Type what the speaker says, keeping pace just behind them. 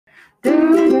Hi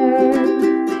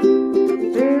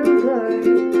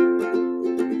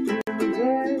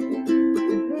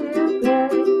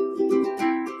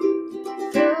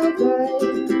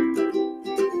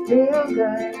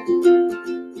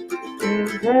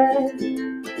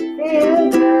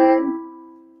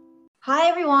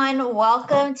everyone,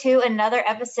 welcome to another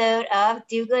episode of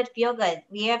Do Good, Feel Good.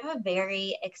 We have a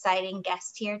very exciting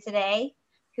guest here today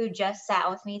who just sat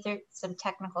with me through some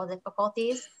technical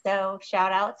difficulties. So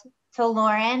shout out to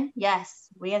Lauren. Yes,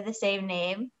 we have the same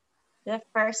name. The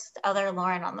first other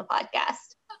Lauren on the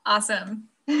podcast. Awesome.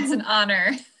 It's an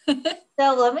honor. So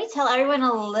let me tell everyone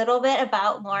a little bit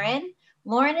about Lauren.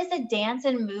 Lauren is a dance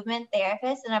and movement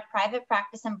therapist in a private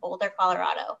practice in Boulder,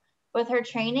 Colorado. With her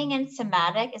training in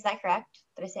somatic, is that correct?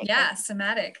 Did I say it correct?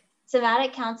 Somatic.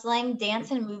 Somatic counseling,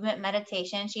 dance and movement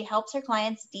meditation, she helps her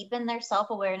clients deepen their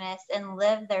self-awareness and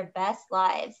live their best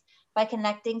lives by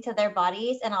connecting to their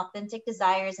bodies and authentic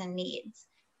desires and needs.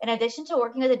 In addition to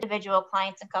working with individual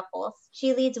clients and couples,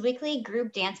 she leads weekly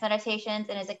group dance meditations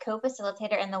and is a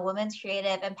co-facilitator in the Women's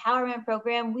Creative Empowerment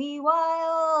Program, We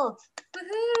Wild.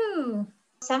 Woohoo!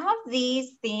 Some of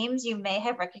these themes you may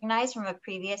have recognized from a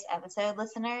previous episode,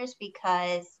 listeners,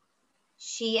 because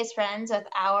she is friends with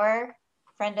our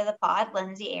friend of the pod,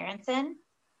 Lindsay Aronson.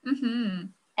 Mm-hmm.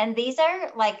 And these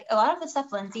are like a lot of the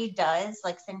stuff Lindsay does,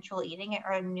 like sensual eating,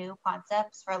 are new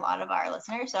concepts for a lot of our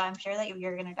listeners. So I'm sure that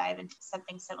you're going to dive into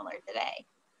something similar today.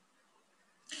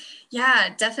 Yeah,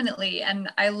 definitely. And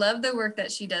I love the work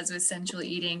that she does with sensual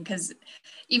eating because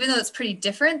even though it's pretty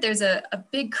different, there's a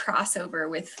big crossover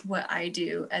with what I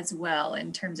do as well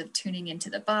in terms of tuning into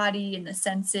the body and the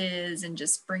senses and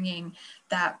just bringing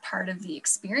that part of the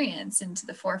experience into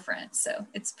the forefront. So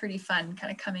it's pretty fun kind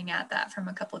of coming at that from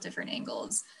a couple different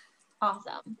angles.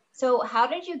 Awesome. So how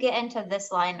did you get into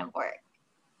this line of work?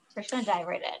 We're just going to dive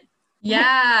right in.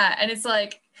 Yeah. And it's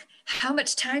like, how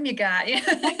much time you got?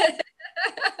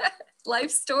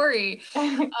 Life story.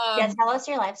 Yes, tell us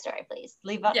your life story, please.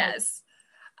 Leave up. Yes.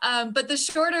 But the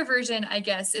shorter version, I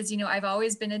guess, is, I've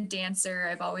always been a dancer.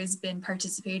 I've always been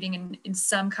participating in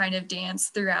some kind of dance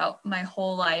throughout my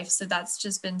whole life. So that's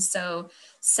just been so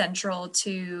central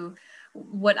to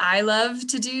what I love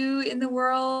to do in the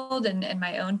world and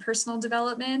my own personal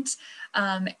development.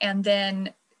 And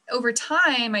then over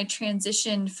time, I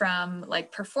transitioned from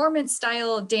like performance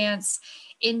style dance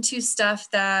into stuff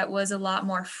that was a lot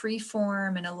more free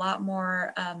form and a lot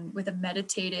more with a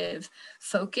meditative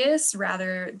focus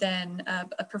rather than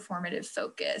a performative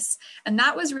focus. And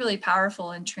that was really powerful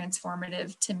and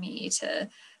transformative to me to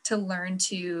learn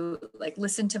to like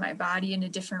listen to my body in a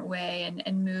different way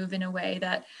and move in a way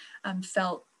that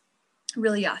felt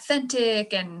really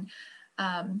authentic and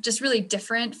just really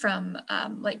different from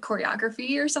like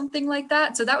choreography or something like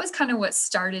that. So that was kind of what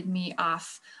started me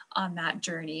off on that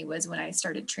journey, was when I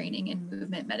started training in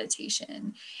movement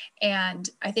meditation. And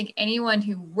I think anyone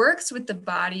who works with the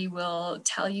body will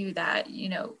tell you that,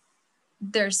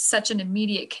 there's such an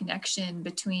immediate connection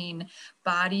between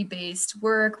body-based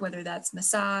work, whether that's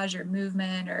massage or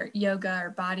movement or yoga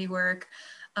or body work.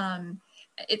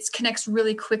 It connects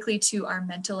really quickly to our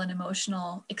mental and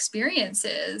emotional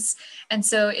experiences. And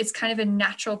so it's kind of a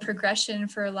natural progression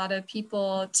for a lot of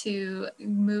people to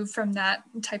move from that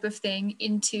type of thing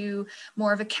into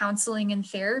more of a counseling and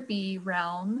therapy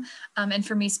realm. And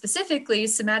for me specifically,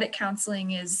 somatic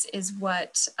counseling is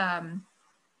what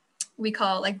we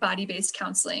call like body-based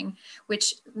counseling,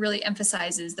 which really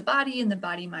emphasizes the body and the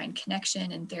body-mind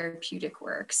connection and therapeutic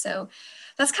work. So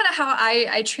that's kind of how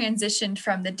I transitioned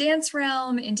from the dance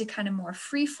realm into kind of more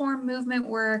free-form movement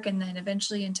work, and then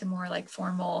eventually into more like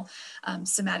formal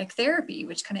somatic therapy,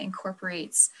 which kind of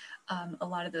incorporates a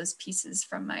lot of those pieces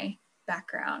from my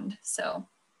background. So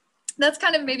that's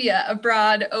kind of maybe a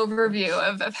broad overview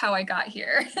of how I got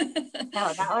here.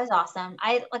 No, that was awesome.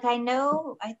 I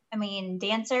mean,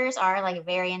 dancers are like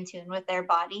very in tune with their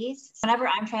bodies. Whenever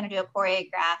I'm trying to do a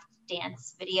choreographed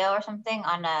dance video or something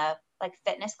on a like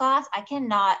fitness class, I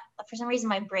cannot, for some reason,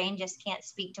 my brain just can't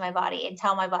speak to my body and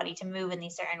tell my body to move in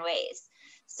these certain ways.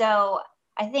 So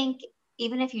I think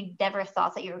even if you never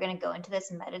thought that you were going to go into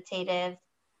this meditative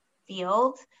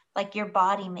field, like your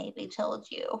body maybe told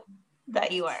you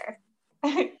that you were.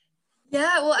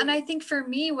 Yeah, well, and I think for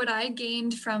me, what I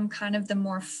gained from kind of the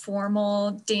more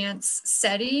formal dance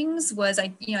settings was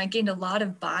I gained a lot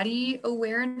of body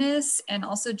awareness and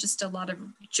also just a lot of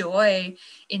joy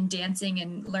in dancing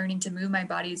and learning to move my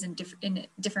bodies in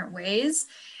different ways.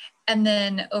 And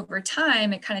then over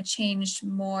time, it kind of changed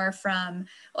more from,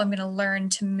 I'm going to learn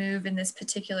to move in this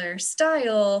particular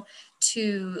style,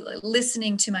 to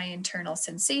listening to my internal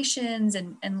sensations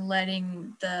and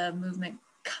letting the movement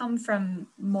come from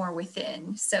more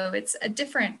within. So it's a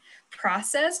different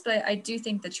process, but I do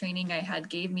think the training I had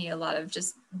gave me a lot of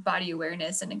just body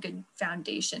awareness and a good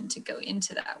foundation to go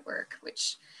into that work,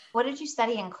 which... What did you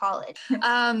study in college?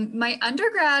 My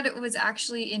undergrad was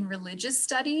actually in religious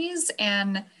studies,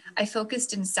 and I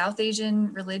focused in South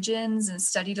Asian religions and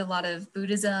studied a lot of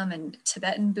Buddhism and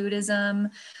Tibetan Buddhism.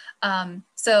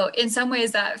 So in some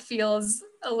ways that feels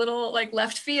a little like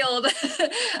left field.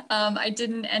 I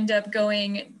didn't end up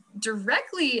going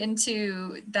directly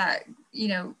into that,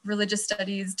 religious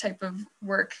studies type of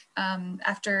work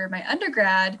after my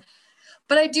undergrad,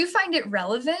 but I do find it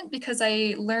relevant because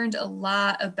I learned a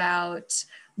lot about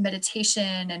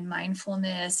meditation and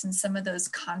mindfulness, and some of those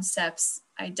concepts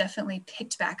I definitely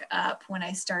picked back up when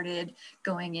I started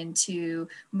going into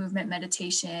movement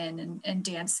meditation and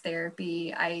dance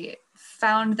therapy. I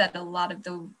found that a lot of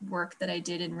the work that I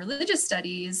did in religious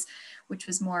studies, which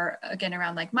was more, again,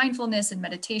 around like mindfulness and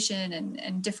meditation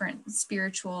and different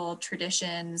spiritual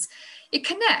traditions, it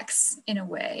connects in a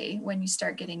way when you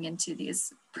start getting into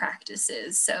these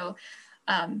practices. So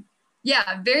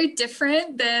yeah, very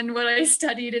different than what I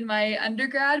studied in my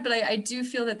undergrad, but I do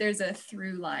feel that there's a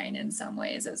through line in some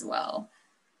ways as well.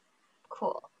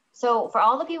 Cool. So for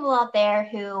all the people out there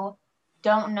who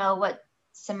don't know what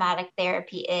somatic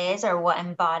therapy is or what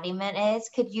embodiment is,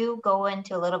 could you go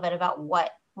into a little bit about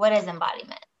what is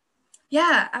embodiment?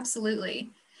 Yeah,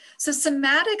 absolutely. So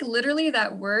somatic, literally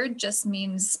that word just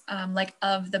means like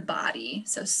of the body.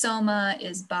 So soma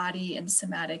is body and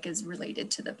somatic is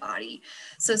related to the body.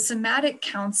 So somatic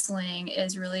counseling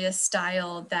is really a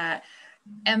style that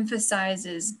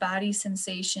emphasizes body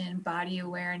sensation, body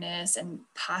awareness, and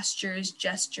postures,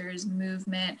 gestures,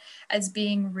 movement as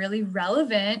being really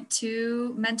relevant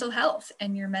to mental health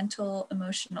and your mental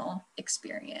emotional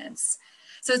experience.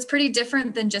 So it's pretty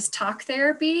different than just talk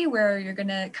therapy, where you're going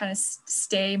to kind of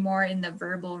stay more in the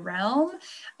verbal realm.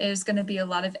 There's going to be a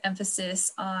lot of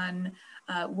emphasis on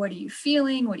what are you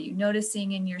feeling? What are you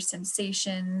noticing in your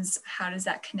sensations? How does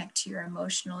that connect to your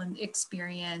emotional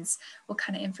experience? What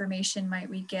kind of information might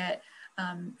we get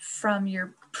from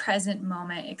your present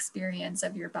moment experience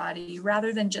of your body,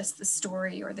 rather than just the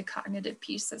story or the cognitive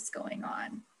piece that's going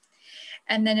on?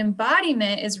 And then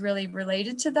embodiment is really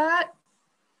related to that.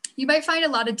 You might find a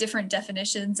lot of different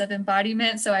definitions of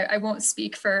embodiment, so I won't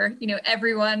speak for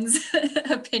everyone's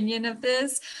opinion of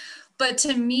this. But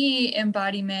to me,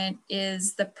 embodiment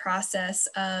is the process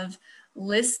of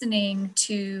listening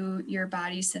to your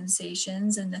body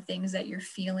sensations and the things that you're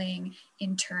feeling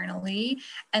internally,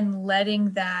 and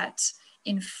letting that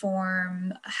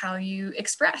inform how you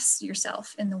express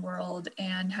yourself in the world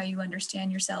and how you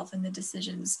understand yourself and the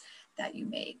decisions that you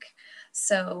make.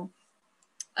 So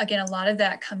again, a lot of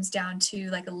that comes down to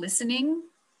like a listening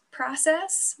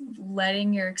process,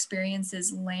 letting your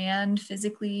experiences land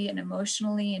physically and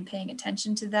emotionally and paying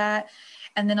attention to that.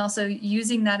 And then also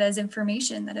using that as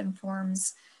information that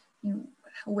informs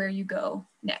where you go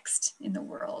next in the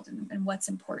world and what's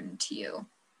important to you.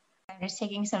 I'm just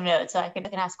taking some notes so I can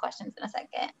ask questions in a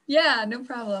second. Yeah, no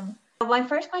problem. My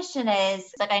first question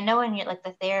is, like, I know in your like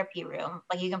the therapy room,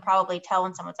 like you can probably tell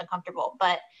when someone's uncomfortable,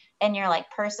 but in your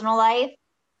like personal life,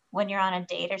 when you're on a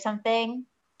date or something,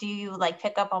 do you like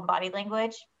pick up on body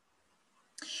language?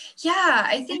 Yeah,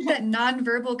 I think that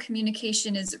nonverbal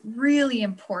communication is really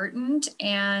important,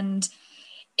 and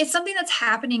it's something that's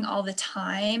happening all the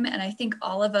time. And I think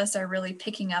all of us are really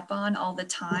picking up on all the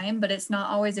time, but it's not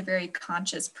always a very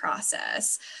conscious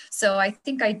process. So I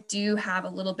think I do have a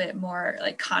little bit more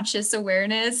like conscious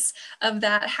awareness of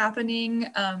that happening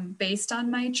based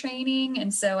on my training.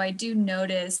 And so I do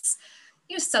notice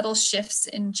subtle shifts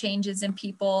and changes in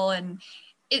people. And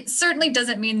it certainly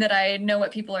doesn't mean that I know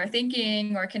what people are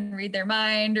thinking or can read their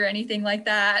mind or anything like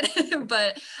that.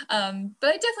 but I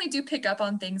definitely do pick up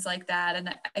on things like that.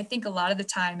 And I think a lot of the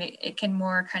time it can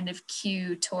more kind of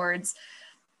cue towards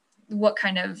what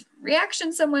kind of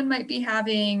reaction someone might be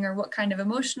having or what kind of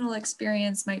emotional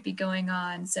experience might be going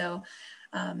on. So,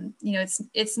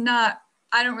 it's not,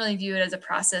 I don't really view it as a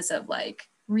process of like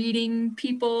reading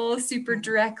people super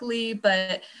directly,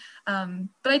 but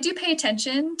I do pay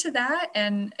attention to that.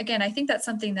 And again, I think that's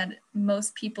something that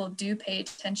most people do pay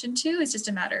attention to. It's just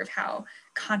a matter of how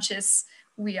conscious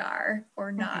we are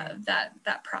or not of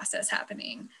that process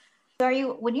happening.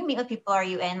 So when you meet with people, are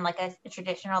you in like a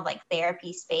traditional like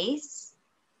therapy space?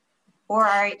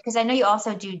 Or because I know you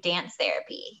also do dance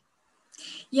therapy.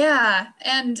 Yeah,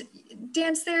 and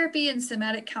dance therapy and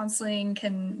somatic counseling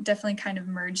can definitely kind of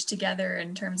merge together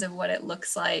in terms of what it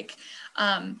looks like.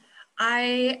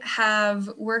 I have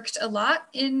worked a lot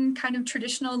in kind of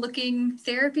traditional looking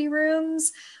therapy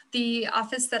rooms. The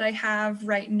office that I have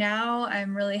right now,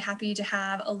 I'm really happy to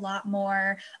have a lot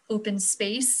more open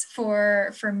space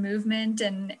for movement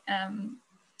and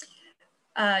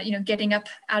getting up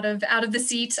out of the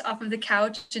seat, off of the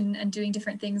couch, and doing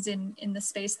different things in the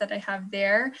space that I have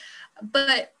there.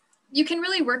 But you can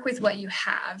really work with what you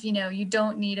have. You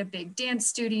don't need a big dance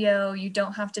studio. You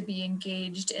don't have to be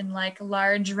engaged in like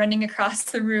large running across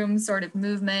the room sort of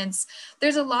movements.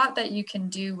 There's a lot that you can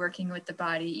do working with the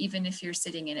body, even if you're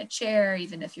sitting in a chair,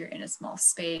 even if you're in a small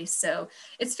space. So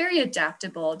it's very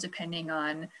adaptable depending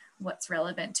on what's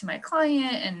relevant to my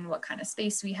client and what kind of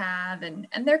space we have, and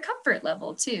their comfort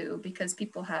level too, because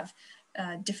people have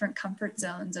different comfort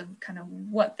zones of kind of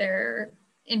what they're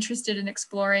interested in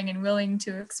exploring and willing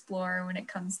to explore when it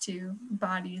comes to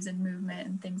bodies and movement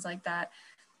and things like that.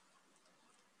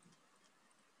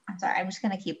 I'm sorry, I'm just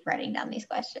going to keep writing down these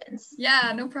questions.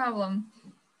 Yeah, no problem.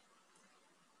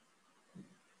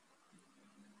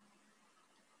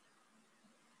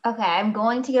 Okay, I'm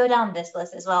going to go down this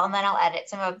list as well, and then I'll edit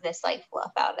some of this like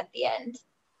fluff out at the end.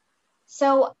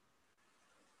 So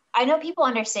I know people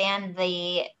understand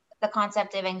the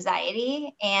concept of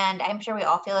anxiety, and I'm sure we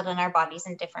all feel it in our bodies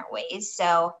in different ways.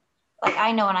 So like,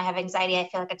 I know when I have anxiety, I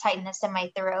feel like a tightness in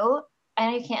my throat. I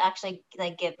know you can't actually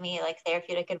like give me like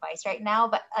therapeutic advice right now,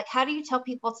 but like, how do you tell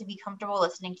people to be comfortable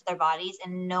listening to their bodies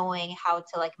and knowing how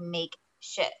to like make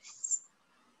shifts?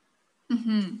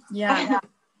 Mm-hmm. Yeah.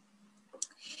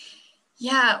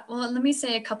 Yeah, well, let me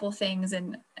say a couple things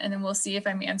and then we'll see if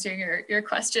I'm answering your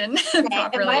question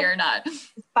properly or not.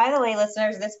 By the way,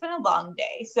 listeners, this has been a long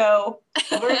day. So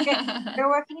we're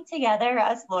working together,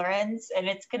 us Laurens, and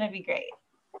it's going to be great.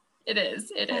 It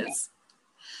is.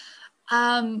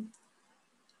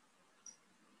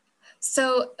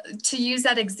 So to use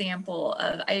that example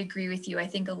of, I agree with you. I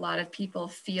think a lot of people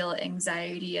feel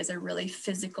anxiety as a really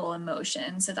physical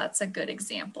emotion. So that's a good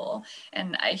example.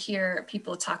 And I hear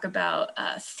people talk about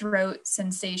throat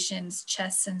sensations,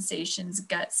 chest sensations,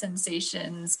 gut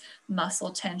sensations,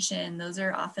 muscle tension. Those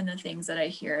are often the things that I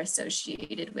hear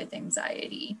associated with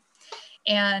anxiety.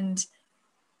 And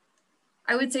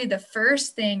I would say the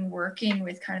first thing, working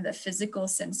with kind of the physical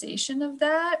sensation of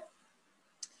that,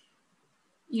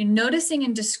 noticing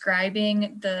and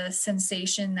describing the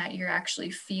sensation that you're actually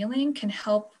feeling can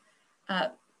help,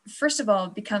 first of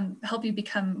all, help you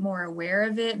become more aware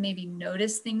of it, maybe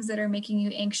notice things that are making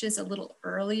you anxious a little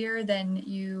earlier than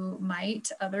you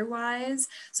might otherwise.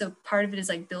 So part of it is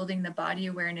like building the body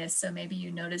awareness. So maybe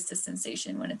you notice the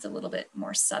sensation when it's a little bit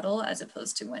more subtle as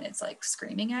opposed to when it's like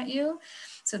screaming at you.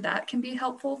 So that can be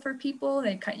helpful for people.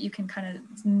 You can kind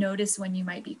of notice when you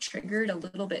might be triggered a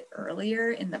little bit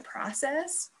earlier in the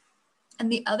process.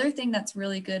 And the other thing that's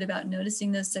really good about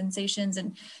noticing those sensations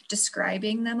and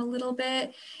describing them a little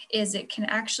bit is it can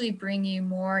actually bring you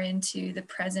more into the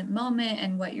present moment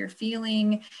and what you're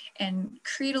feeling, and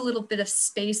create a little bit of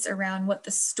space around what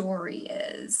the story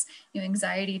is.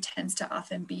 Anxiety tends to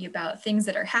often be about things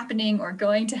that are happening or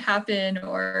going to happen,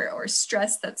 or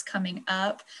stress that's coming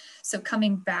up. So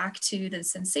coming back to the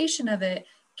sensation of it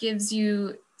gives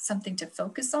you something to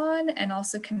focus on, and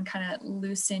also can kind of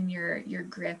loosen your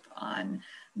grip on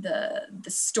the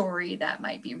story that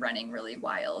might be running really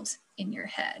wild in your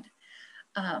head.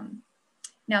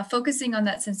 Now, focusing on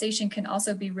that sensation can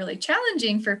also be really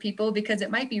challenging for people because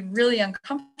it might be really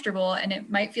uncomfortable, and it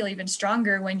might feel even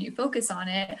stronger when you focus on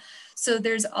it. So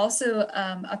there's also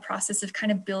a process of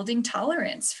kind of building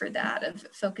tolerance for that, of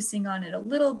focusing on it a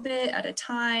little bit at a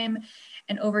time,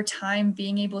 and over time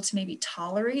being able to maybe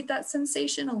tolerate that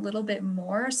sensation a little bit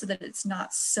more so that it's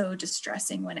not so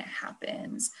distressing when it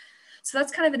happens. So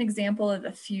that's kind of an example of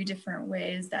a few different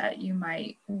ways that you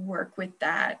might work with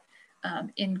that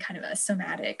in kind of a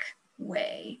somatic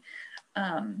way.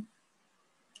 And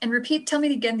tell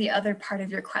me again the other part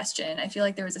of your question. I feel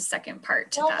like there was a second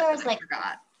part to that I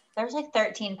forgot. There's like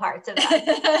 13 parts of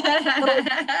that.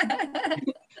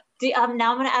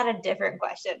 Now I'm going to add a different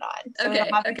question on. So okay.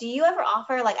 Do you ever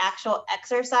offer like actual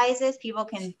exercises people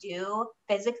can do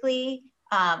physically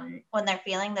when they're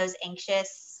feeling those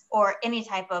anxious or any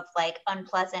type of like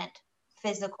unpleasant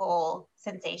physical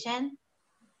sensation?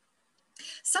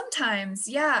 Sometimes,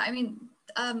 yeah. I mean,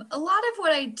 a lot of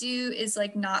what I do is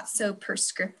like not so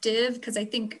prescriptive, because I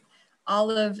think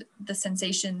all of the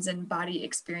sensations and body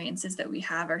experiences that we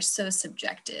have are so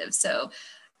subjective. So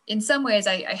in some ways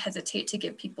I hesitate to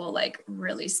give people like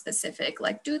really specific,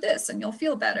 like do this and you'll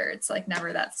feel better. It's like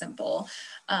never that simple.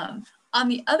 On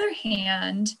the other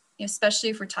hand, especially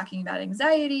if we're talking about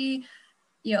anxiety,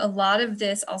 you know, a lot of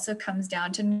this also comes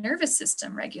down to nervous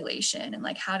system regulation and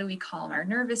like, how do we calm our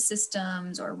nervous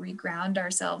systems or reground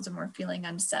ourselves when we're feeling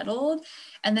unsettled?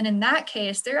 And then in that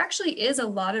case, there actually is a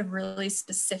lot of really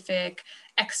specific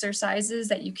exercises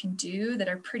that you can do that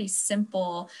are pretty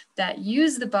simple, that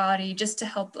use the body just to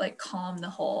help like calm the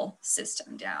whole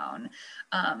system down.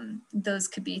 Those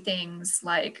could be things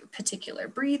like particular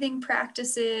breathing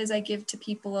practices I give to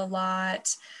people a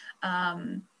lot.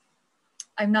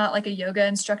 I'm not like a yoga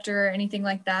instructor or anything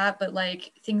like that, but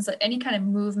like things like any kind of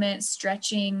movement,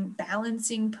 stretching,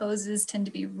 balancing poses tend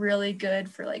to be really good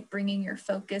for like bringing your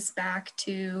focus back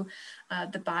to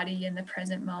the body in the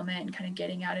present moment and kind of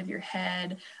getting out of your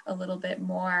head a little bit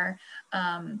more.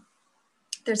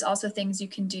 There's also things you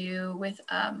can do with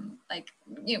like,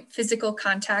 you know, physical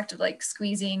contact of like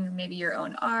squeezing maybe your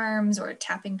own arms or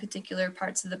tapping particular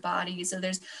parts of the body. So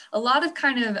there's a lot of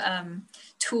kind of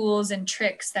tools and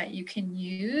tricks that you can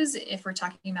use if we're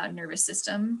talking about nervous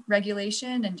system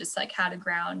regulation and just like how to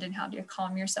ground and how to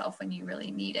calm yourself when you really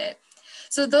need it.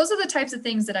 So those are the types of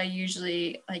things that I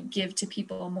usually like give to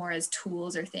people more as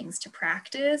tools or things to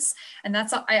practice. And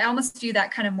that's, I almost view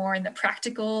that kind of more in the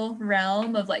practical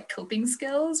realm of like coping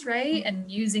skills, right? And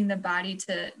using the body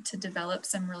to develop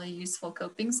some really useful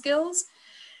coping skills.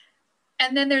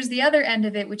 And then there's the other end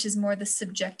of it, which is more the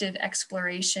subjective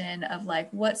exploration of like,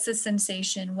 what's the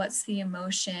sensation? What's the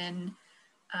emotion?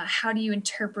 How do you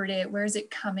interpret it? Where is it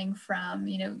coming from?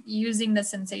 You know, using the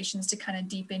sensations to kind of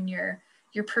deepen your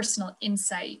personal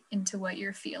insight into what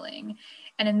you're feeling.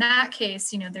 And in that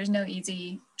case, you know, there's no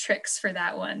easy tricks for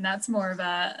that one. That's more of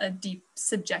a deep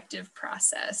subjective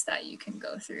process that you can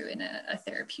go through in a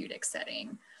therapeutic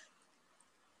setting.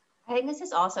 I think this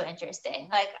is also interesting.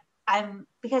 Like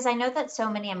because I know that so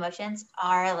many emotions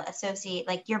are associated,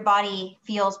 like your body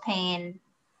feels pain,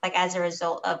 like as a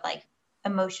result of like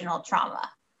emotional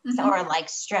trauma. Mm-hmm. So, or like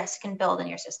stress can build in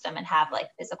your system and have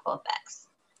like physical effects.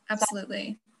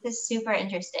 Absolutely. So this is super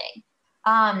interesting.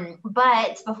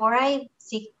 But before I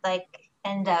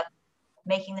end up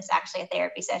making this actually a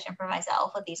therapy session for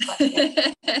myself with these questions,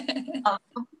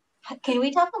 can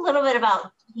we talk a little bit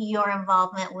about your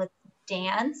involvement with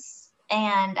dance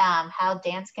and how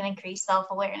dance can increase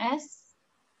self-awareness?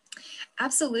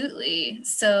 Absolutely.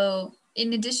 So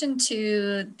in addition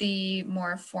to the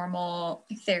more formal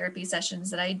therapy sessions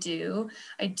that I do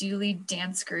lead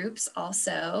dance groups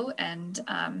also. And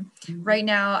right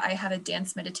now I have a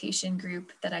dance meditation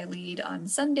group that I lead on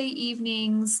Sunday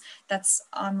evenings. That's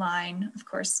online, of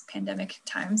course, pandemic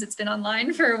times, it's been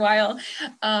online for a while.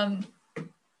 And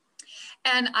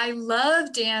I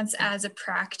love dance as a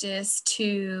practice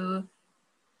to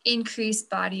increase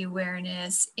body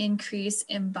awareness, increase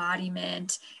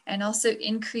embodiment, and also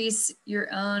increase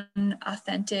your own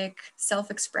authentic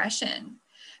self-expression.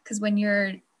 Because when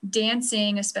you're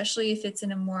dancing, especially if it's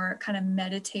in a more kind of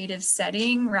meditative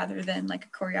setting rather than like a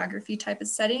choreography type of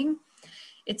setting,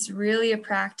 it's really a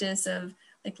practice of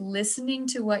like listening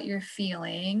to what you're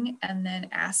feeling and then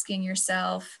asking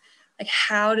yourself, like,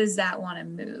 how does that want to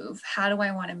move? How do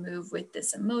I want to move with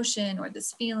this emotion or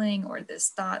this feeling or this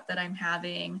thought that I'm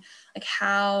having? Like,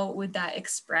 how would that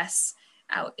express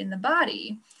out in the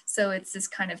body? So it's this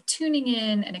kind of tuning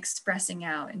in and expressing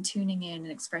out and tuning in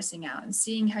and expressing out and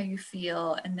seeing how you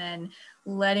feel and then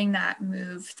letting that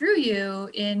move through you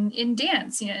in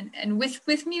dance, you know, and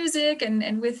with music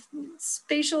and with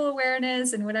spatial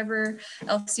awareness and whatever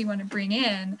else you want to bring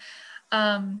in.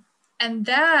 And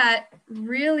that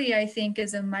really, I think,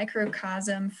 is a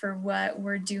microcosm for what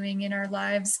we're doing in our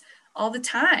lives all the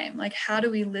time. Like, how do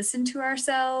we listen to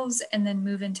ourselves and then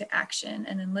move into action,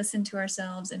 and then listen to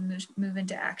ourselves and move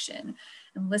into action,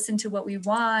 and listen to what we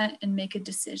want and make a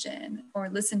decision, or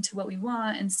listen to what we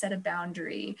want and set a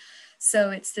boundary. So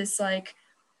it's this like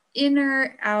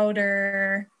inner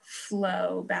outer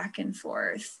flow back and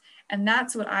forth. And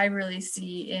that's what I really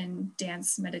see in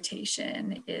dance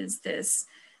meditation, is this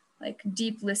like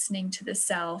deep listening to the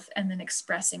self and then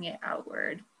expressing it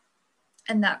outward.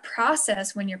 And that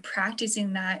process, when you're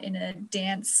practicing that in a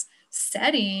dance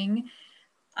setting,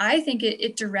 I think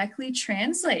it directly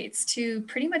translates to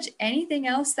pretty much anything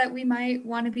else that we might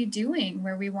want to be doing,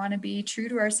 where we want to be true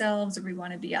to ourselves, or we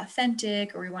want to be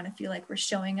authentic, or we want to feel like we're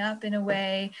showing up in a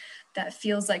way that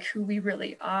feels like who we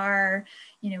really are.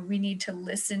 You know, we need to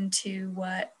listen to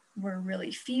what we're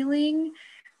really feeling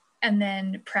and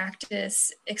then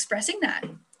practice expressing that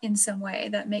in some way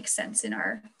that makes sense in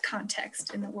our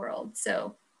context in the world.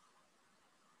 So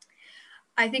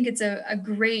I think it's a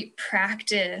great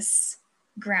practice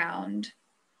ground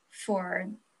for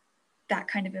that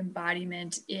kind of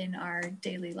embodiment in our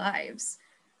daily lives.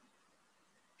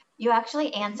 You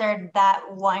actually answered that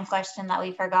one question that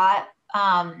we forgot.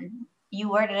 You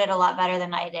worded it a lot better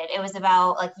than I did. It was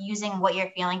about like using what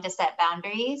you're feeling to set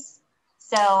boundaries.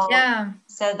 So Yeah.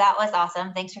 so that was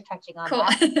awesome. Thanks for touching on Cool.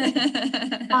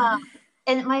 that.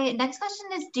 And my next question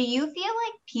is, do you feel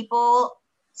like people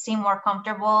seem more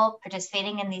comfortable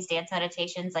participating in these dance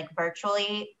meditations like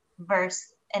virtually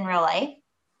versus in real life?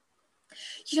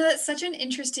 That's such an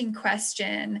interesting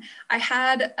question. I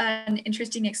had an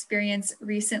interesting experience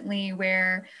recently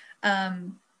where I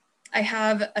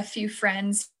have a few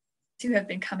friends who have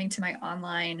been coming to my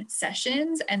online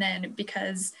sessions. And then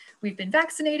because we've been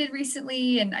vaccinated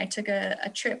recently and I took a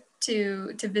trip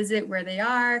to visit where they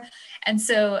are. And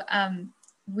so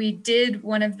we did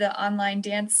one of the online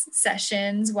dance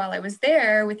sessions while I was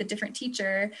there with a different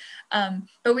teacher,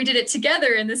 but we did it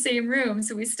together in the same room.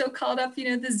 So we still called up,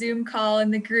 the Zoom call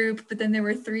in the group, but then there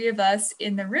were 3 of us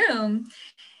in the room.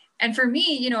 And for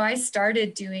me, I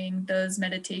started doing those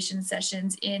meditation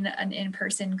sessions in an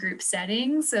in-person group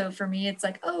setting. So for me, it's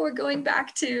like, oh, we're going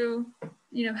back to,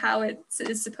 how it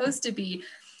is supposed to be.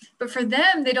 But for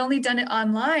them, they'd only done it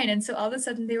online. And so all of a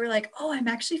sudden they were like, oh, I'm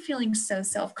actually feeling so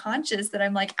self-conscious that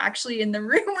I'm like actually in the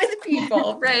room with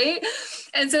people, right?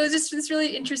 And so it's just this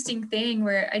really interesting thing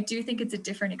where I do think it's a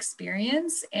different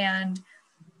experience. And,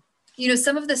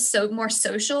 some of the more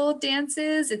social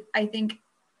dances, I think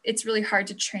it's really hard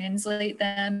to translate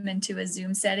them into a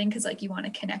Zoom setting because like you want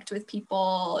to connect with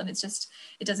people and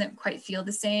it doesn't quite feel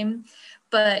the same.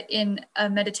 But in a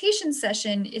meditation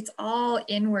session, it's all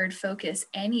inward focus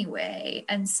anyway.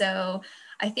 And so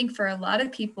I think for a lot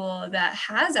of people that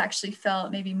has actually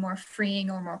felt maybe more freeing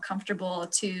or more comfortable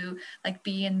to like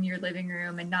be in your living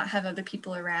room and not have other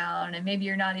people around. And maybe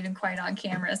you're not even quite on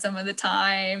camera some of the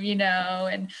time,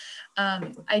 and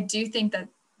I do think that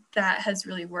has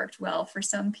really worked well for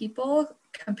some people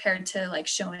compared to like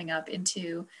showing up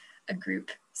into a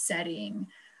group setting.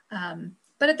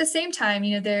 But at the same time,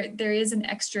 there is an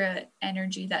extra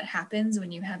energy that happens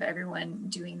when you have everyone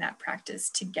doing that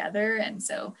practice together. And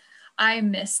so I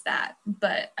miss that,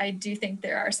 but I do think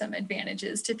there are some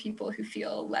advantages to people who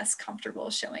feel less comfortable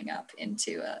showing up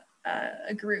into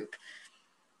a group.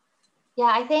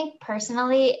 Yeah, I think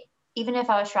personally, even if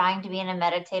I was trying to be in a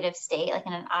meditative state, like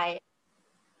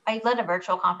I led a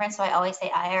virtual conference, so I always say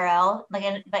IRL, like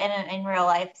in real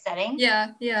life setting.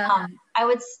 Yeah. I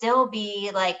would still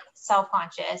be like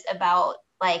self-conscious about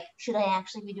like, should I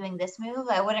actually be doing this move?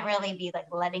 I wouldn't really be like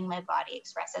letting my body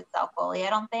express itself fully, I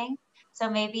don't think. So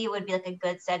maybe it would be like a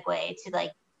good segue to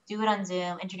like do it on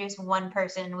Zoom, introduce one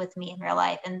person with me in real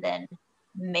life, and then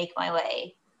make my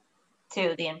way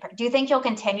to the in-person. Do you think you'll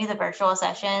continue the virtual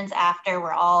sessions after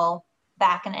we're all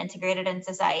back and integrated in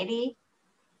society?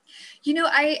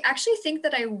 I actually think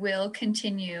that I will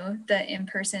continue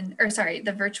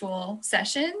the virtual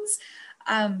sessions.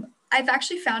 I've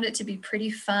actually found it to be pretty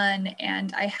fun,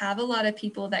 and I have a lot of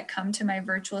people that come to my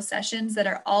virtual sessions that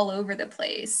are all over the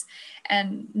place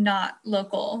and not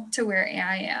local to where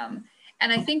I am.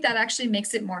 And I think that actually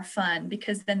makes it more fun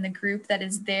because then the group that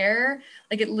is there,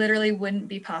 like it literally wouldn't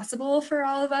be possible for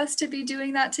all of us to be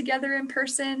doing that together in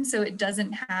person. So it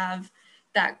doesn't have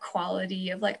that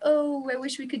quality of like, oh, I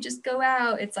wish we could just go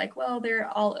out. It's like, well, they're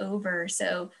all over.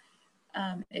 So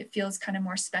it feels kind of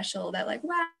more special that like,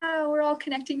 wow, we're all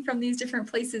connecting from these different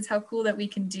places. How cool that we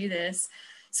can do this.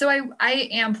 So I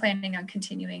am planning on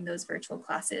continuing those virtual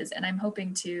classes, and I'm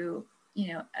hoping to,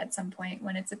 at some point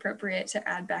when it's appropriate to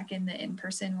add back in the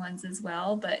in-person ones as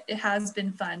well. But it has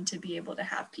been fun to be able to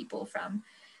have people from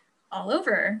all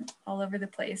over the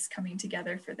place coming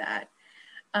together for that.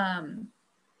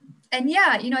 And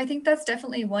yeah, I think that's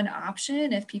definitely one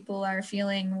option if people are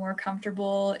feeling more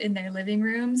comfortable in their living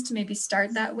rooms to maybe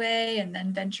start that way and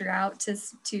then venture out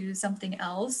to something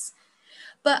else.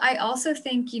 But I also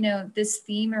think, this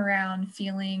theme around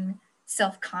feeling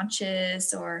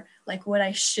self-conscious or like what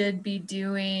I should be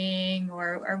doing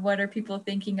or what are people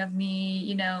thinking of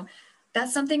me,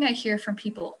 that's something I hear from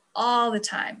people all the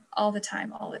time.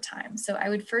 So I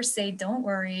would first say, don't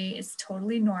worry, it's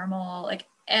totally normal. Like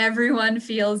everyone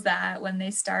feels that when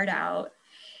they start out.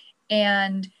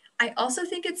 And I also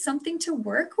think it's something to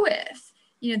work with.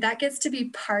 That gets to be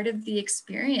part of the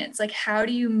experience. Like, how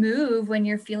do you move when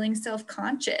you're feeling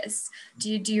self-conscious?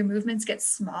 Do your movements get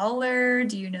smaller?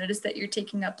 Do you notice that you're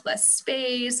taking up less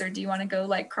space? Or do you want to go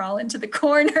like crawl into the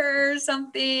corner or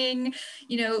something?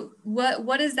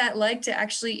 What is that like to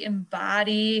actually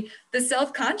embody the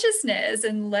self-consciousness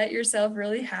and let yourself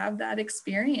really have that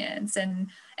experience?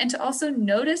 And to also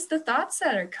notice the thoughts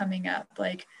that are coming up,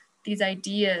 like these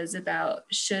ideas about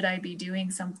should I be doing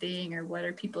something or what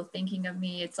are people thinking of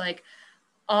me? It's like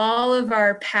all of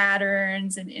our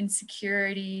patterns and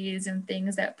insecurities and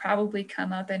things that probably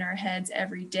come up in our heads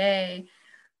every day,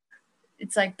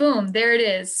 it's like, boom, there it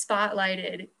is,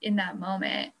 spotlighted in that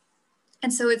moment.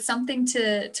 And so it's something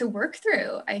to work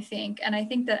through, I think. And I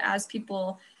think that as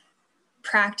people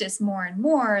practice more and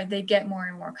more, they get more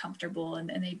and more comfortable,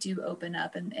 and they do open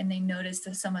up, and they notice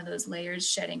that some of those layers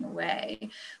shedding away.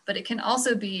 But it can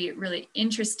also be really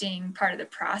interesting part of the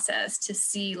process to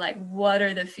see, like, what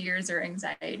are the fears or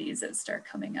anxieties that start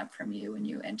coming up from you when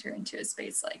you enter into a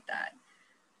space like that.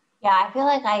 Yeah, I feel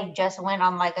like I just went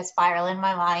on like a spiral in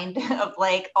my mind of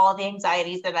like all the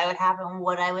anxieties that I would have and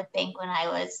what I would think when I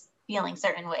was feeling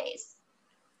certain ways.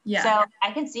 Yeah. So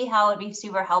I can see how it would be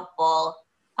super helpful.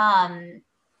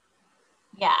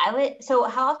 Yeah, I would. So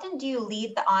how often do you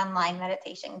lead the online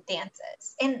meditation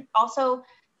dances? And also,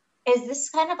 is this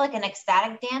kind of like an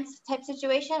ecstatic dance type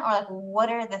situation, or like what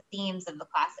are the themes of the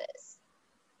classes?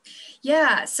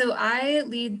 Yeah, so I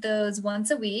lead those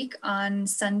once a week on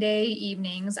Sunday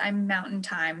evenings. I'm Mountain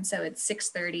Time, so it's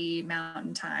 6:30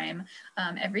 Mountain Time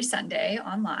every Sunday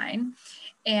online.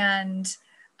 And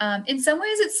in some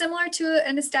ways, it's similar to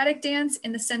an ecstatic dance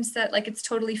in the sense that, like, it's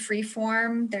totally free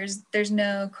form. There's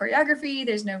no choreography.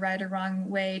 There's no right or wrong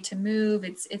way to move.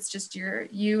 It's just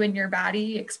you and your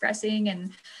body expressing,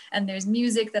 and there's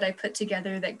music that I put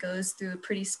together that goes through a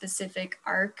pretty specific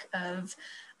arc of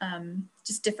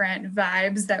just different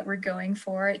vibes that we're going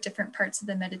for at different parts of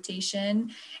the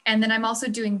meditation. And then I'm also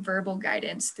doing verbal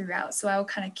guidance throughout. So I'll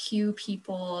kind of cue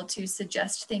people to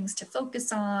suggest things to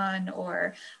focus on,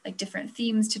 or like different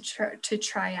themes to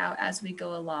try out as we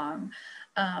go along.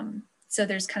 So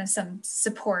there's kind of some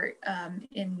support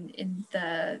in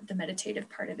the meditative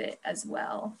part of it as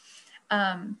well.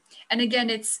 And again,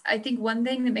 I think one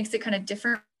thing that makes it kind of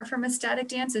different from a static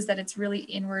dance is that it's really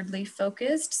inwardly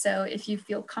focused. So if you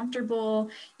feel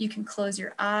comfortable, you can close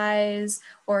your eyes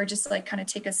or just like kind of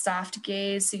take a soft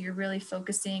gaze. So you're really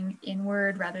focusing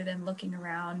inward rather than looking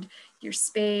around your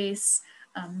space,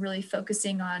 really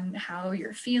focusing on how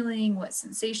you're feeling, what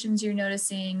sensations you're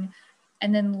noticing,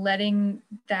 and then letting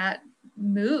that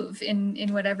move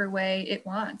in whatever way it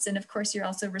wants. And of course, you're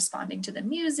also responding to the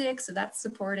music, so that's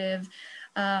supportive.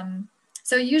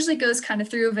 So it usually goes kind of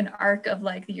through of an arc of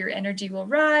like your energy will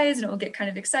rise and it will get kind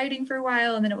of exciting for a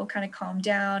while, and then it will kind of calm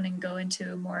down and go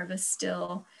into more of a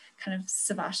still kind of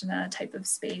savasana type of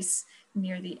space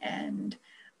near the end.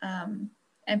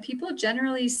 And people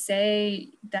generally say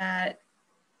that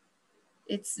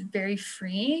it's very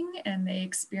freeing, and they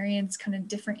experience kind of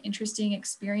different interesting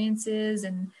experiences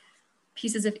and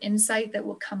pieces of insight that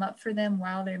will come up for them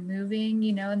while they're moving,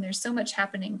 and there's so much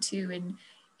happening too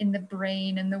in the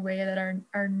brain and the way that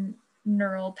our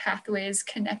neural pathways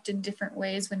connect in different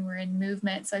ways when we're in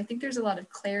movement. So I think there's a lot of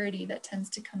clarity that tends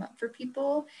to come up for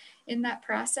people in that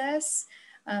process.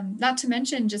 Not to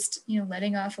mention just,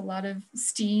 letting off a lot of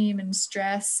steam and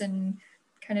stress and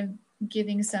kind of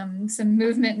giving some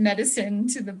movement medicine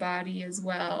to the body as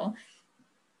well.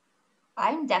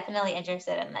 I'm definitely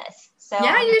interested in this. So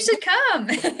yeah, you should come.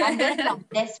 I'm gonna come.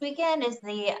 This weekend is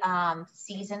the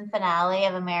season finale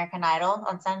of American Idol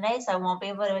on Sunday, so I won't be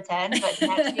able to attend. But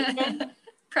next weekend,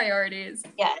 priorities.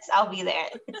 Yes, I'll be there.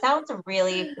 It sounds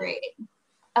really great.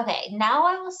 Okay, now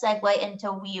I will segue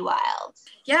into We Wild.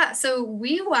 Yeah, so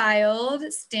We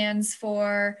Wild stands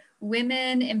for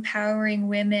Women Empowering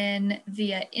Women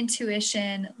via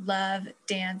Intuition, Love,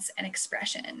 Dance, and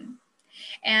Expression.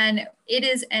 And it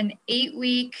is an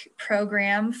 8-week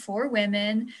program for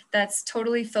women that's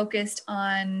totally focused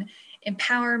on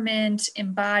empowerment,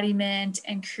 embodiment,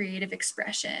 and creative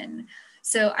expression.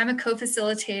 So I'm a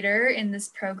co-facilitator in this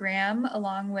program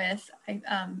along with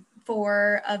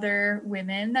 4 other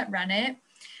women that run it.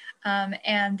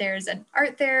 And there's an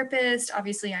art therapist.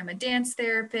 Obviously, I'm a dance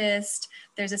therapist.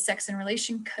 There's a sex and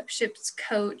relationships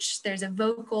coach. There's a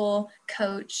vocal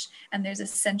coach, and there's a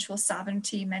sensual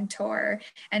sovereignty mentor.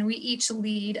 And we each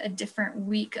lead a different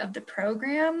week of the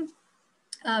program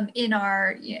in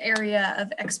our area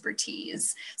of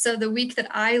expertise. So the week that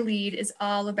I lead is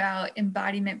all about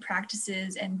embodiment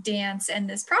practices and dance, and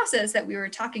this process that we were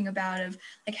talking about of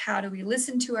like, how do we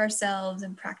listen to ourselves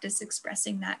and practice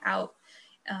expressing that out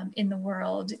in the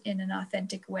world in an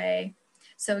authentic way.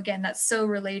 So again, that's so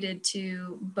related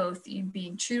to both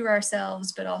being true to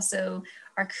ourselves, but also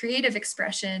our creative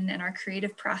expression and our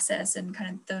creative process and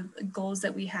kind of the goals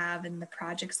that we have and the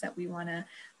projects that we want to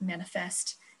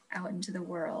manifest out into the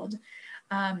world.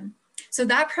 So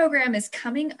that program is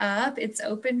coming up. It's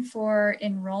open for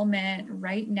enrollment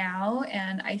right now.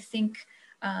 And I think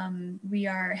we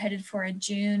are headed for a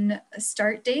June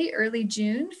start date, early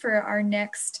June, for our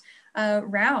next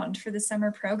round for the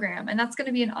summer program. And that's going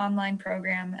to be an online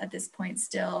program at this point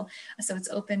still. So it's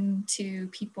open to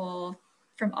people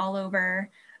from all over.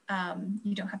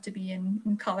 You don't have to be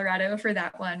in Colorado for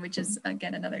that one, which is,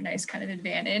 again, another nice kind of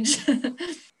advantage.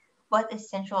 What is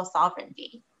sensual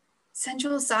sovereignty?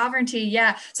 Sensual sovereignty,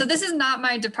 yeah. So this is not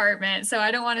my department, so I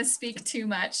don't want to speak too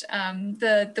much.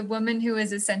 The woman who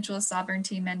is a sensual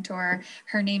sovereignty mentor,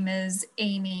 her name is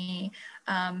Amy,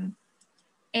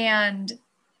 and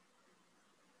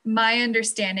my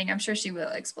understanding, I'm sure she will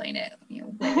explain it,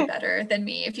 way better than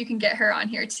me. If you can get her on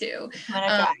here too. I'm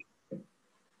gonna try.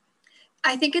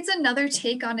 I think it's another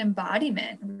take on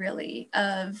embodiment, really,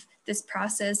 of this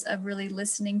process of really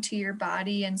listening to your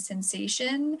body and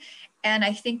sensation. And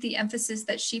I think the emphasis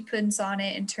that she puts on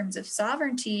it in terms of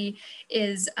sovereignty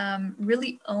is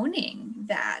really owning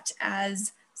that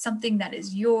as something that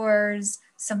is yours,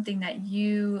 something that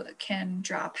you can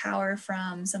draw power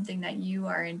from, something that you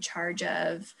are in charge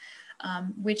of,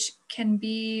 which can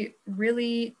be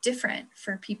really different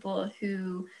for people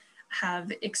who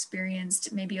have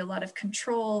experienced maybe a lot of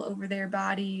control over their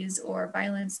bodies or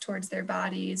violence towards their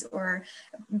bodies or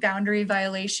boundary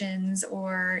violations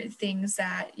or things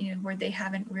that, where they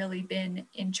haven't really been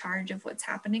in charge of what's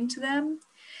happening to them.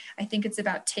 I think it's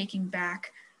about taking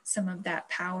back some of that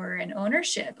power and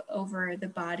ownership over the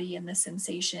body and the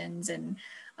sensations and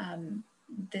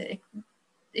the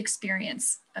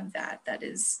experience of that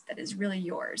is really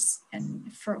yours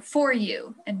and for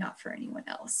you and not for anyone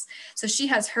else. So she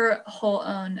has her whole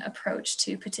own approach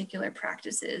to particular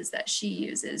practices that she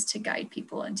uses to guide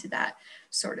people into that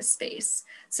sort of space.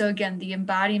 So again, the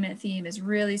embodiment theme is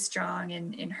really strong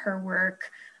in her work,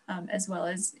 as well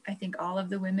as I think all of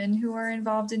the women who are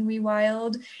involved in We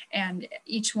Wild, and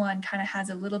each one kind of has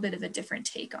a little bit of a different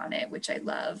take on it, which I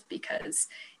love because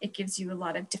it gives you a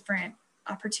lot of different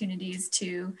opportunities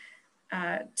to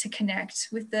connect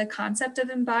with the concept of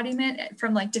embodiment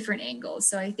from like different angles.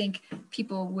 So I think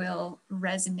people will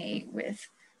resonate with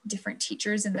different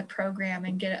teachers in the program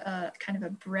and get a kind of a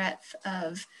breadth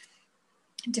of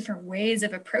different ways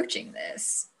of approaching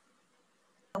this.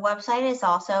 The website is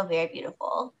also very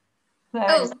beautiful.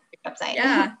 Oh, website.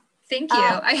 Yeah. Thank you.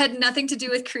 I had nothing to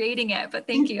do with creating it, but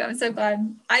thank you. I'm so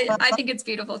glad. I think it's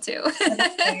beautiful too.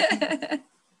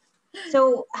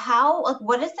 So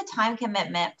what is the time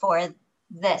commitment for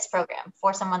this program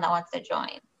for someone that wants to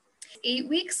join? 8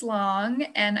 weeks long,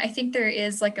 and I think there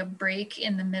is like a break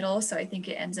in the middle, so I think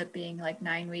it ends up being like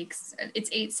 9 weeks. It's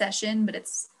 8 sessions, but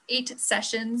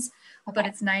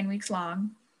it's 9 weeks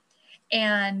long.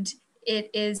 And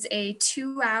it is a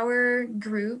 2-hour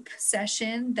group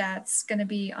session that's going to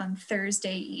be on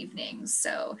Thursday evenings.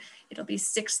 So it'll be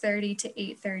 6:30 to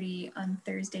 8:30 on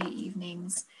Thursday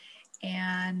evenings.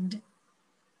 And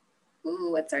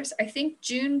I think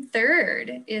June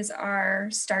 3rd is our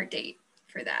start date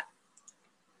for that.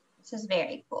 This is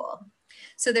very cool.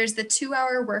 So there's the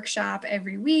 2-hour workshop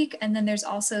every week, and then there's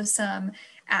also some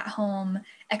at-home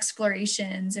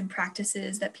explorations and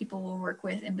practices that people will work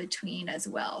with in between as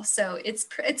well. So it's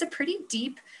a pretty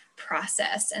deep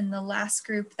process, and the last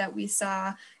group that we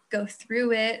saw go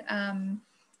through it,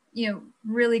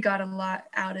 really got a lot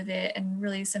out of it, and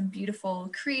really some beautiful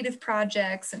creative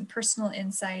projects and personal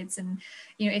insights. And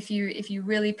if you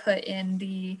really put in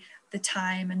the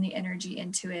time and the energy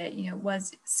into it, it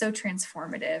was so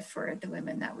transformative for the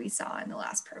women that we saw in the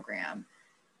last program.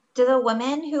 Do the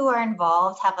women who are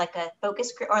involved have like a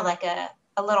focus group or like a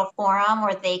little forum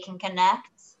where they can connect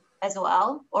as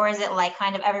well? Or is it like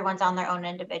kind of everyone's on their own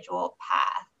individual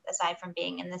path aside from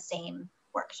being in the same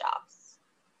workshops?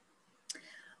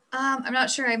 I'm not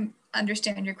sure I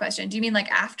understand your question. Do you mean like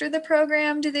after the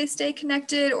program, do they stay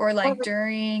connected, or like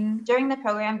during? During the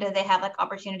program, do they have like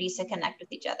opportunities to connect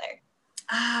with each other?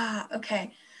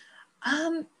 Okay.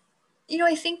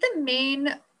 I think the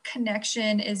main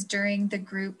connection is during the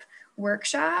group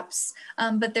workshops,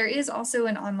 but there is also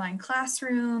an online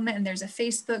classroom, and there's a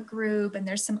Facebook group, and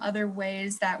there's some other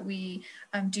ways that we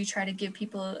do try to give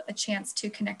people a chance to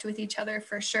connect with each other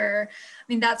for sure. I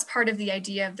mean, that's part of the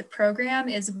idea of the program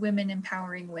is women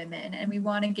empowering women, and we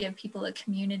want to give people a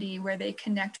community where they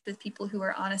connect with people who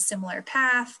are on a similar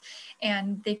path,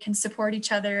 and they can support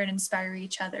each other and inspire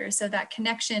each other. So that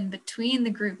connection between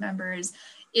the group members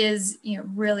is,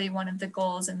 really one of the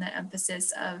goals and the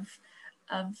emphasis of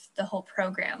the whole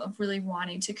program, of really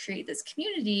wanting to create this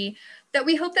community that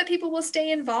we hope that people will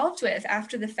stay involved with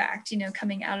after the fact.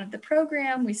 Coming out of the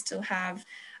program, we still have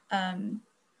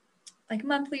like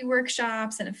monthly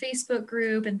workshops and a Facebook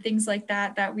group and things like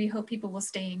that we hope people will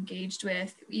stay engaged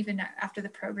with even after the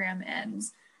program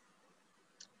ends.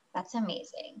 That's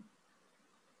amazing.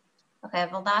 Okay,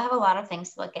 well, now I have a lot of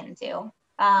things to look into.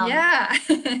 Yeah.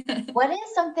 What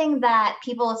is something that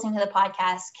people listening to the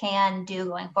podcast can do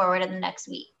going forward in the next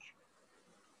week?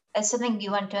 Is something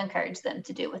you want to encourage them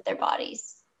to do with their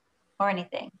bodies or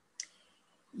anything?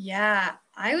 Yeah,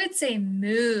 I would say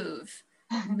movement.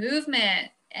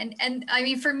 And I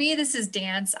mean, for me, this is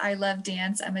dance. I love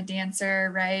dance. I'm a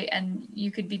dancer, right? And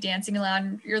you could be dancing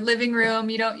around your living room.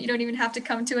 You don't even have to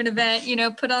come to an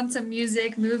event, put on some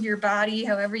music, move your body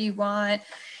however you want.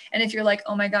 And if you're like,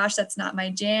 oh my gosh, that's not my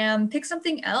jam, pick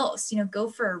something else, go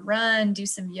for a run, do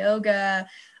some yoga,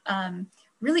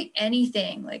 really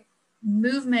anything. Like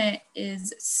movement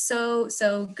is so,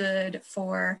 so good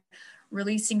for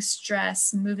releasing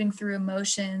stress, moving through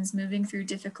emotions, moving through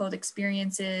difficult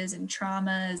experiences and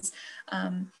traumas,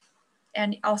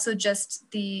 and also just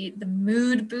the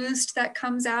mood boost that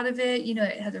comes out of it.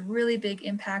 It has a really big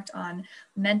impact on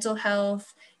mental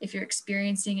health. If you're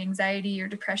experiencing anxiety or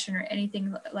depression or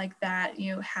anything like that,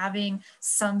 having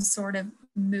some sort of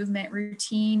movement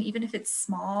routine, even if it's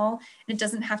small, and it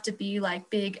doesn't have to be like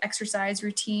big exercise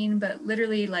routine, but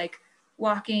literally like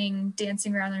walking,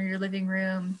 dancing around in your living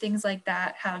room, things like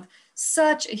that have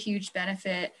such a huge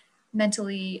benefit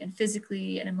mentally and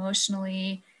physically and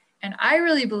emotionally. And I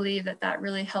really believe that that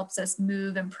really helps us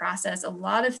move and process a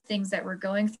lot of things that we're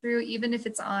going through, even if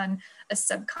it's on a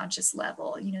subconscious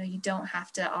level. You don't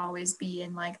have to always be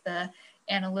in like the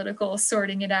analytical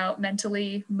sorting it out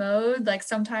mentally mode. Like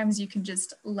sometimes you can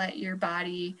just let your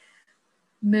body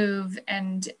move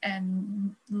and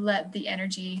let the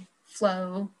energy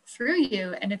flow through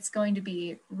you, and it's going to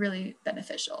be really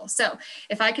beneficial. So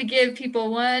if I could give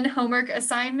people one homework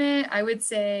assignment, I would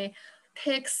say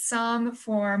pick some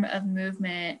form of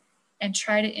movement and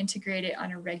try to integrate it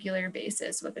on a regular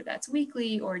basis, whether that's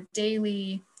weekly or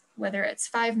daily, whether it's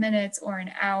 5 minutes or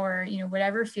an hour,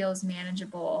 whatever feels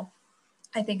manageable.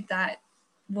 I think that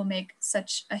will make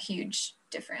such a huge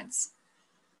difference.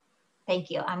 Thank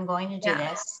you. I'm going to do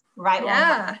this right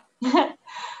Yeah.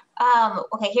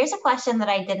 Okay, here's a question that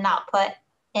I did not put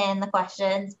in the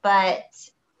questions, but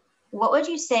what would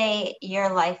you say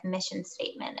your life mission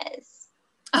statement is?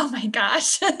 Oh my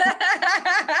gosh.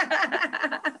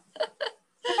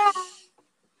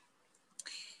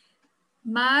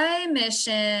 My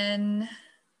mission,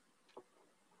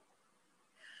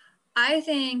 I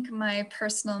think my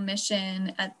personal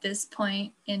mission at this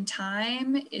point in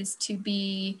time is to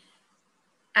be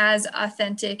as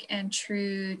authentic and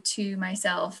true to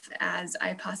myself as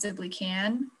I possibly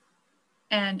can.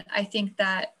 And I think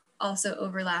that also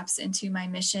overlaps into my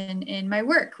mission in my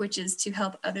work, which is to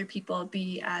help other people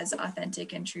be as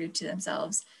authentic and true to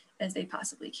themselves as they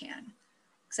possibly can.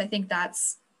 Because I think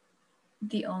that's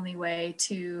the only way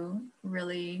to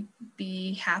really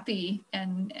be happy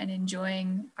and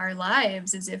enjoying our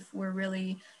lives, is if we're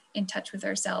really in touch with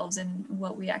ourselves and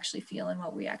what we actually feel and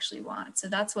what we actually want. So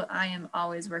that's what I am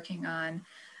always working on.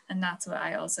 And that's what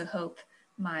I also hope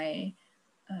my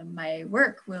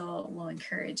work will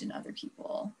encourage in other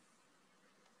people.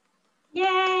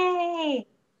 Yay!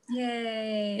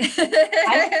 Yay!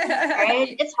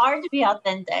 It's hard to be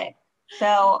authentic.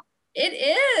 So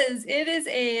it is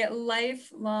a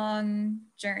lifelong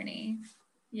journey.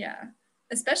 Yeah.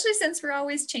 Especially since we're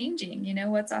always changing.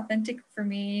 What's authentic for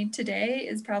me today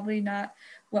is probably not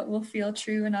what will feel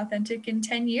true and authentic in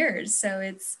 10 years. So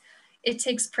it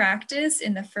takes practice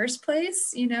in the first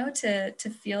place, to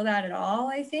feel that at all,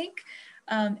 I think.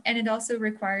 And it also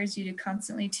requires you to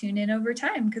constantly tune in over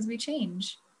time because we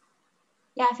change.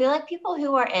 Yeah, I feel like people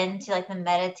who are into like the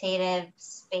meditative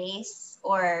space,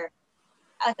 or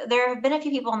there have been a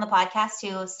few people on the podcast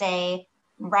who say,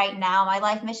 right now, my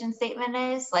life mission statement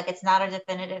is like, it's not a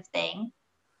definitive thing.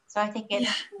 So I think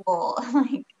it's cool.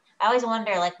 Like, I always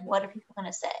wonder, like, what are people going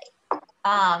to say?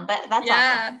 But that's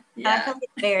awesome. Yeah. I feel like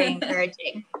it's very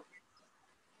encouraging.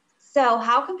 So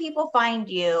how can people find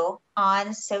you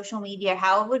on social media?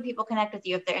 How would people connect with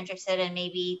you if they're interested in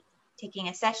maybe taking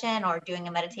a session or doing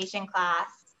a meditation class?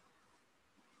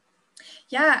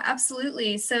 Yeah,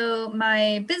 absolutely. So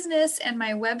my business and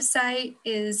my website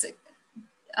is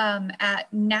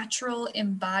at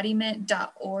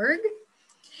naturalembodiment.org.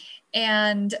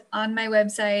 And on my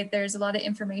website, there's a lot of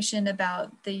information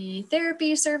about the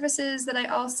therapy services that I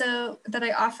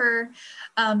offer.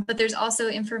 But there's also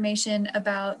information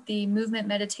about the movement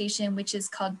meditation, which is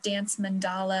called Dance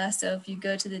Mandala. So if you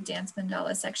go to the Dance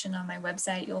Mandala section on my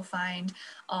website, you'll find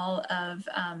all of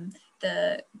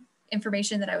the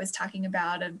information that I was talking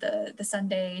about of the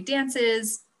Sunday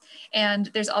dances. And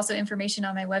there's also information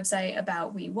on my website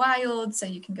about We Wild, so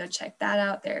you can go check that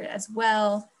out there as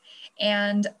well.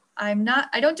 And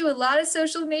I don't do a lot of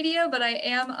social media, but I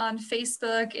am on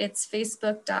Facebook. It's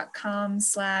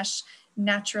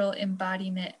facebook.com/Natural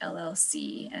Embodiment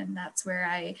LLC. And that's where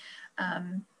I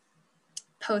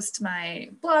post my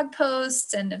blog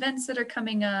posts and events that are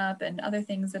coming up and other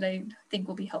things that I think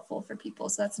will be helpful for people.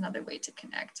 So that's another way to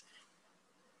connect.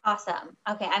 Awesome.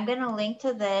 Okay, I'm going to link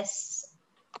to this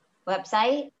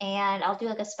website, and I'll do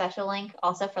like a special link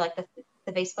also for like the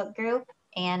Facebook group,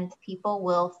 and people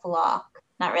will flock.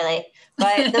 Not really,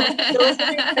 but the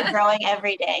listeners are growing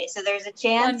every day. So there's a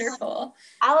chance. Wonderful.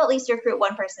 I'll at least recruit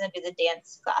one person to do the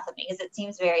dance class with me because it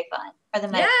seems very fun.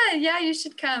 Yeah, you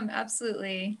should come.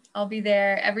 Absolutely. I'll be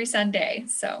there every Sunday.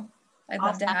 So I'd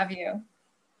love to have you.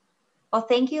 Well,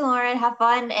 thank you, Lauren. Have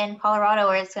fun in Colorado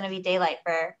where it's going to be daylight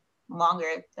for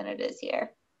longer than it is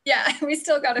here. Yeah, we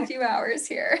still got a few hours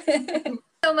here.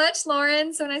 So much,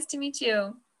 Lauren. So nice to meet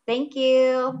you. Thank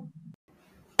you.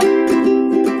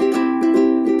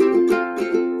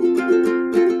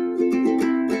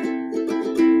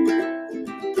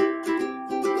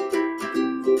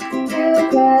 Feel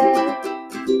good,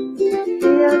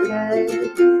 feel good,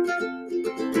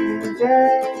 feel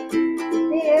good,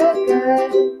 feel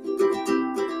good.